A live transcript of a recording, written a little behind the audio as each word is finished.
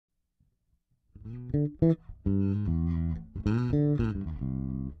Well,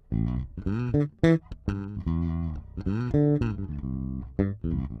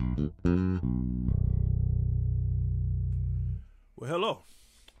 hello.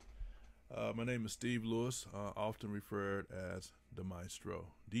 My name is Steve Lewis, often referred as the Maestro.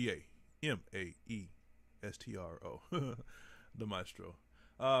 Damaestro. The Maestro.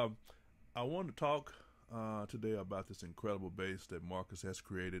 I want to talk today about this incredible bass that Marcus has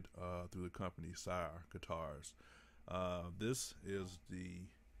created through the company Sire Guitars. This is the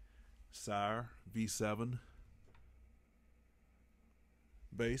Sire V7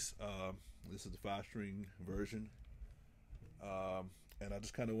 bass. This is the 5-string version. And I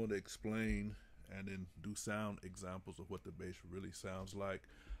just kind of want to explain and then do sound examples of what the bass really sounds like.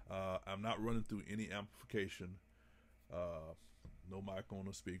 I'm not running through any amplification, no mic on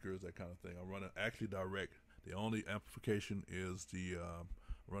the speakers, that kind of thing. I'm running actually direct. The only amplification is the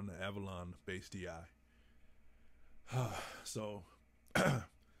run the Avalon Bass DI. So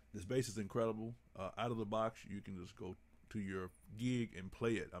this bass is incredible. Out of the box, you can just go to your gig and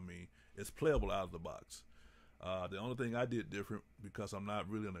play it. I mean, it's playable out of the box. The only thing I did different, because I'm not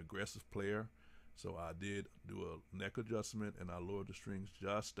really an aggressive player, so I did do a neck adjustment and I lowered the strings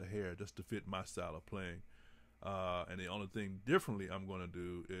just a hair, just to fit my style of playing. And the only thing differently I'm going to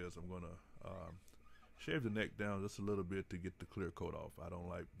do is I'm going to shave the neck down just a little bit to get the clear coat off. I don't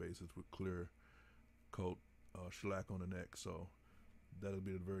like basses with clear coat shellac on the neck, so that'll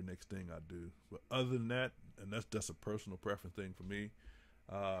be the very next thing I do. But other than that, and that's just a personal preference thing for me,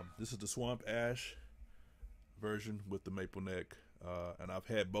 this is the Swamp Ash version with the maple neck, and I've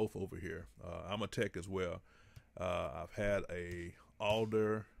had both over here. I'm a tech as well. I've had a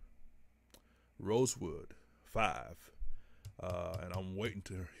alder rosewood 5, and I'm waiting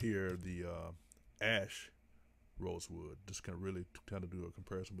to hear the ash rosewood. Just kind of really kind of do a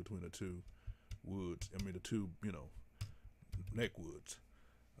comparison between the two woods. I mean the two, neck woods.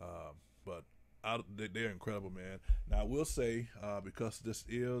 But they're incredible, man. Now I will say, because this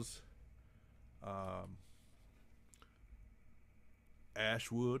is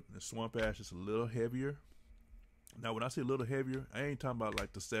ash wood, and swamp ash is a little heavier. Now when I say a little heavier, I ain't talking about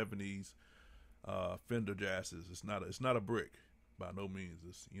like the 70s Fender Jazzes. It's not a brick by no means.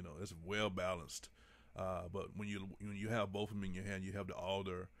 It's well balanced. But when you have both of them in your hand, you have the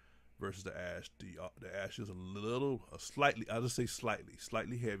alder versus the ash. The ash is slightly, I'll just say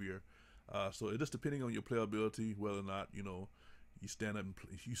slightly heavier. So it just depending on your playability, whether or not you stand up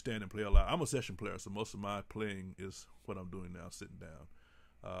and play a lot. I'm a session player, so most of my playing is what I'm doing now, sitting down.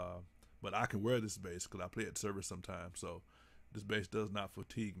 But I can wear this bass because I play at service sometimes, so this bass does not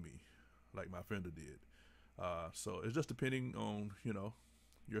fatigue me like my Fender did. So it's just depending on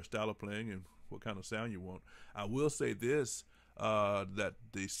your style of playing and what kind of sound you want. I will say this, that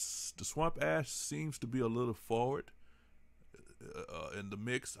the Swamp Ash seems to be a little forward in the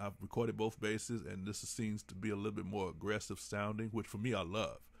mix. I've recorded both basses, and this seems to be a little bit more aggressive sounding, which for me I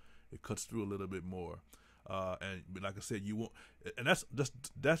love. It cuts through a little bit more, but like I said, you won't. And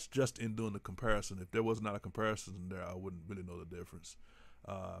that's just in doing the comparison. If there was not a comparison there, I wouldn't really know the difference.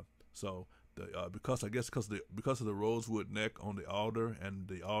 So because of the rosewood neck on the alder and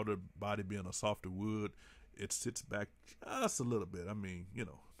the alder body being a softer wood, it sits back just a little bit. I mean,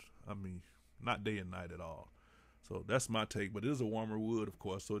 not day and night at all. So that's my take, but it is a warmer wood, of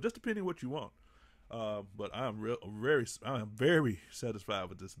course. So just depending what you want. But I am very satisfied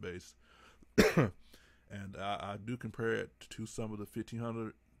with this bass, and I do compare it to some of the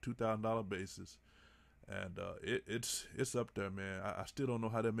 $1,500, $2,000 basses, and it's up there, man. I still don't know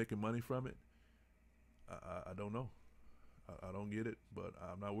how they're making money from it. I don't know. I don't get it, but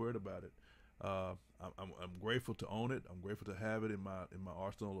I'm not worried about it. I'm grateful to own it. I'm grateful to have it in my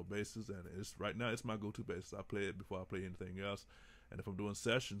arsenal of basses, and right now it's my go-to bass. I play it before I play anything else, and if I'm doing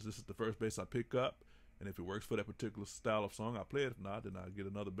sessions, this is the first bass I pick up, and if it works for that particular style of song, I play it. If not, then I get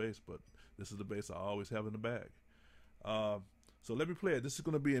another bass, but this is the bass I always have in the bag. So let me play it. This is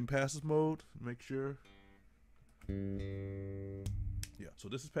going to be in passive mode. Make sure. Yeah, so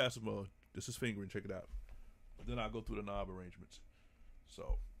this is passive mode. This is fingering. Check it out. But then I'll go through the knob arrangements.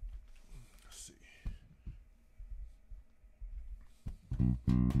 So let's see.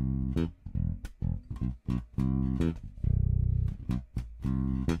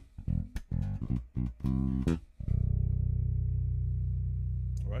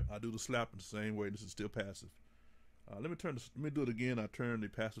 All right, I do the slap in the same way. This is still passive. Let me do it again. I turn the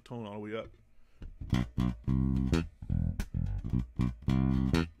passive tone all the way up.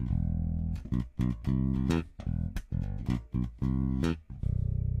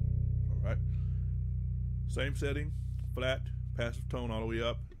 All right. Same setting, flat, passive tone all the way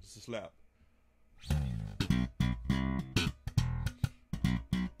up. It's a slap.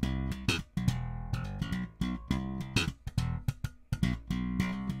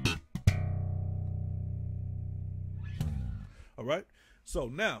 All right. So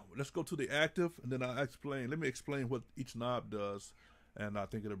now let's go to the active, and then I'll explain. Let me explain what each knob does, and I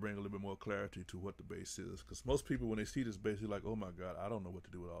think it'll bring a little bit more clarity to what the bass is. Because most people, when they see this bass, they're like, "Oh my God, I don't know what to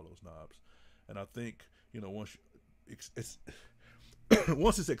do with all those knobs." And I think, you know, it's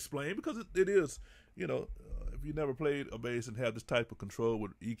once it's explained, because it is, you know, if you never played a bass and have this type of control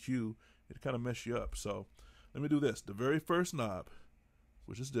with EQ, it kind of mess you up. So let me do this. The very first knob,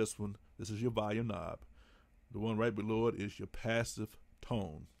 which is this one, this is your volume knob. The one right below it is your passive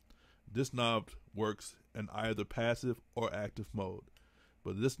tone. This knob works in either passive or active mode,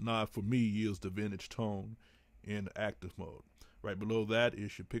 but this knob for me yields the vintage tone in active mode. Right below that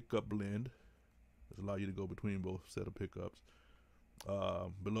is your pickup blend. This allows you to go between both set of pickups.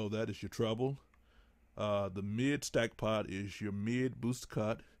 Below that is your treble. The mid stack pot is your mid boost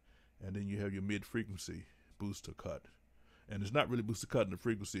cut, and then you have your mid frequency booster cut. And it's not really booster cut in the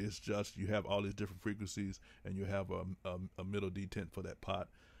frequency, it's just you have all these different frequencies, and you have a middle detent for that pot.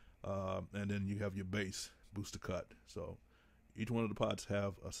 And then you have your bass booster cut. So each one of the pots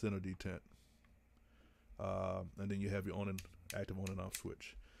have a center detent. And then you have your on and active on and off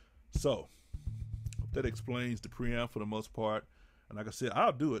switch. So that explains the preamp for the most part. And like I said,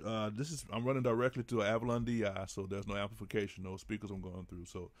 I'll do it. I'm running directly to an Avalon DI, so there's no amplification, no speakers I'm going through.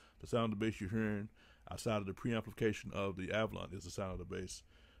 So the sound of the bass you're hearing outside of the preamplification of the Avalon is the sound of the bass.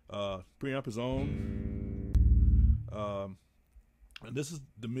 Preamp is on. And this is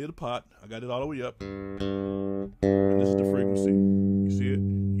the mid pot. I got it all the way up. And this is the frequency. You see it?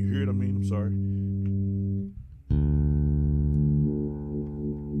 You hear it? I mean, I'm sorry.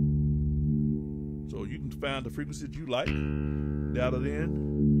 So you can find the frequency that you like, dial it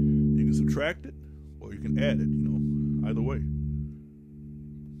in. You can subtract it, or you can add it. You know, either way.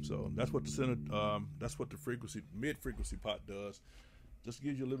 So that's what the center, that's what the frequency, mid frequency pot does. Just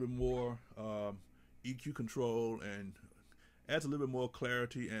gives you a little bit more EQ control and adds a little bit more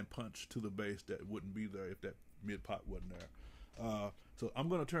clarity and punch to the bass that wouldn't be there if that mid pot wasn't there. So I'm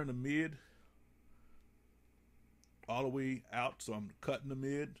going to turn the mid all the way out. So I'm cutting the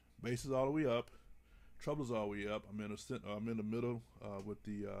mid, bass is all the way up, treble is all the way up. I'm in the middle with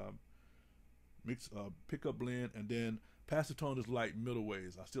the mix pickup blend, and then passive tone is like middle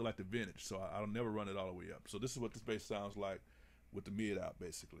ways. I still like the vintage, so I'll never run it all the way up. So this is what this bass sounds like with the mid out,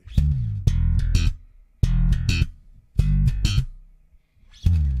 basically.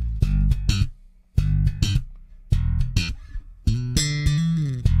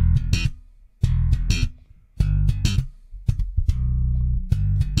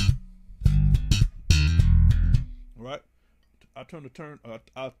 All right, I tone it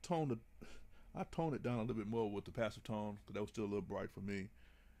down a little bit more with the passive tone because that was still a little bright for me.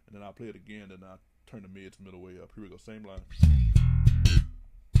 And then I'll play it again, and I'll turn the mid to middle way up. Here we go, same line.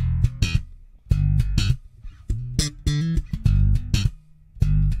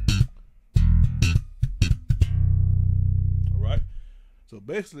 All right. So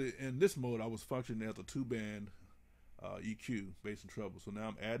basically, in this mode, I was functioning as a two-band EQ, bass and treble. So now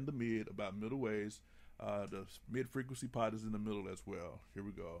I'm adding the mid about middle ways. The mid frequency pot is in the middle as well. Here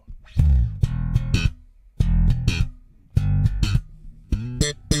we go.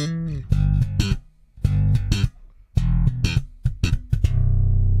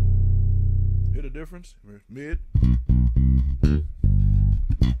 Hear the difference? Mid,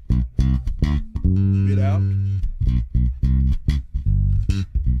 mid out.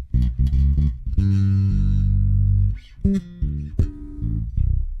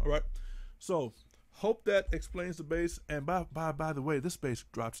 All right. So hope that explains the bass. And by the way, this bass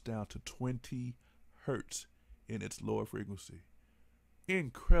drops down to 20 hertz in its lower frequency.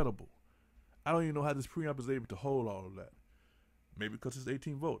 Incredible. I don't even know how this preamp is able to hold all of that. Maybe because it's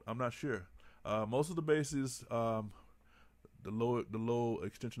 18 volt. I'm not sure. Most of the basses, the low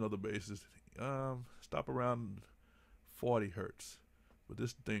extension of the basses, stop around 40 hertz. But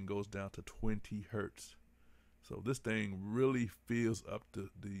this thing goes down to 20 hertz. So this thing really fills up the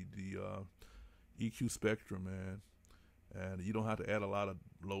EQ spectrum, man. And you don't have to add a lot of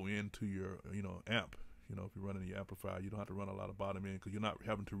low end to your, amp. If you're running the amplifier, you don't have to run a lot of bottom end because you're not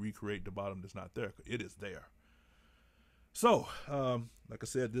having to recreate the bottom that's not there. It is there. So, like I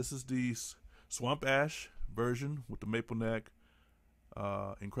said, this is the Swamp Ash version with the maple neck,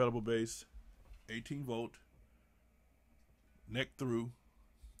 incredible bass, 18 volt, neck through,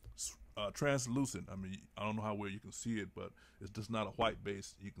 translucent. I mean, I don't know how well you can see it, but it's just not a white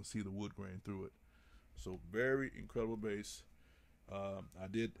bass. You can see the wood grain through it. So very incredible bass. I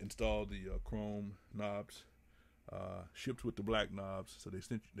did install the chrome knobs, shipped with the black knobs. So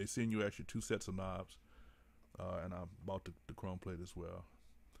they send you actually 2 sets of knobs, and I bought the chrome plate as well.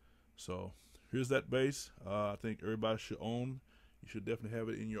 So here's that bass. I think everybody should own. You should definitely have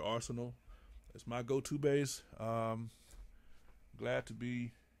it in your arsenal. It's my go-to bass. Glad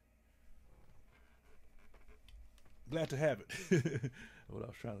to have it. What I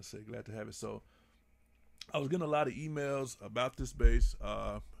was trying to say, glad to have it. So I was getting a lot of emails about this bass,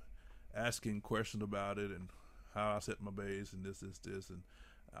 asking questions about it and how I set my bass and this, and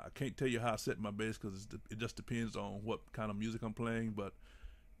I can't tell you how I set my bass because it just depends on what kind of music I'm playing, but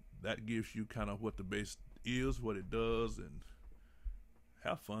that gives you kind of what the bass is, what it does, and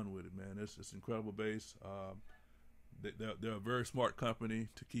have fun with it, man. It's incredible bass. They're a very smart company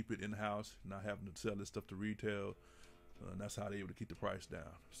to keep it in-house, not having to sell this stuff to retail, and that's how they're able to keep the price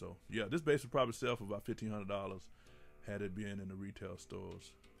down. So yeah, this bass would probably sell for about $1,500 had it been in the retail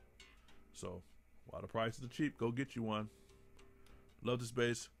stores. So while the prices are cheap, go get you one. Love this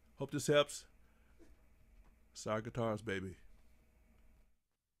bass. Hope this helps. Sire Guitars, baby.